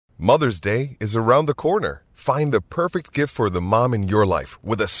Mother's Day is around the corner. Find the perfect gift for the mom in your life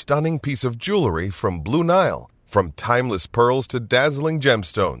with a stunning piece of jewelry from Blue Nile. From timeless pearls to dazzling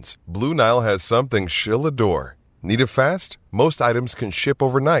gemstones, Blue Nile has something she'll adore. Need it fast? Most items can ship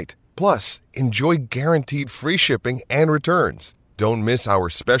overnight. Plus, enjoy guaranteed free shipping and returns. Don't miss our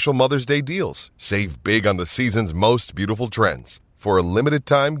special Mother's Day deals. Save big on the season's most beautiful trends. For a limited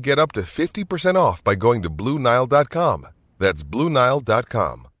time, get up to 50% off by going to BlueNile.com. That's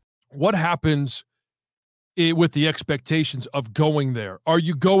BlueNile.com. What happens with the expectations of going there? Are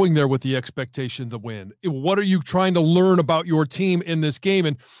you going there with the expectation to win? What are you trying to learn about your team in this game?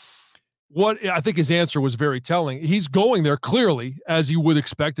 And what I think his answer was very telling. He's going there clearly, as you would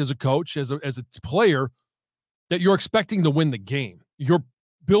expect as a coach, as a player, that you're expecting to win the game. You're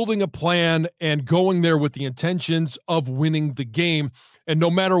building a plan and going there with the intentions of winning the game. And no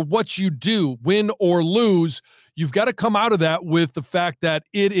matter what you do, win or lose, you've got to come out of that with the fact that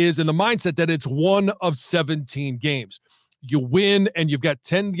it is, and the mindset that it's one of 17 games. You win, and you've got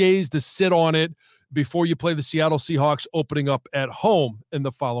 10 days to sit on it before you play the Seattle Seahawks opening up at home in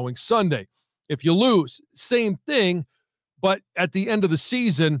the following Sunday. If you lose, same thing, but at the end of the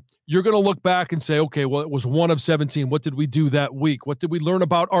season, you're going to look back and say, okay, well, it was one of 17. What did we do that week? What did we learn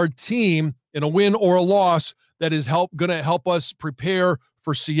about our team in a win or a loss that is going to help us prepare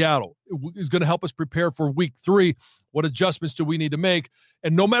for Seattle? It's going to help us prepare for week 3. What adjustments do we need to make?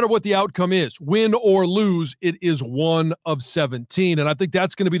 And no matter what the outcome is, win or lose, it is one of 17. And I think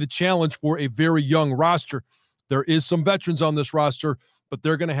that's going to be the challenge for a very young roster. There is some veterans on this roster, but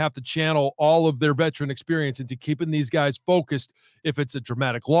they're going to have to channel all of their veteran experience into keeping these guys focused. If it's a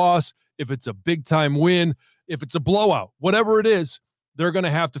dramatic loss, if it's a big-time win, if it's a blowout, whatever it is, they're going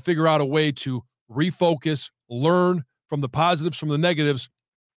to have to figure out a way to refocus, learn from the positives, from the negatives,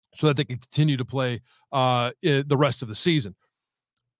 so that they can continue to play the rest of the season.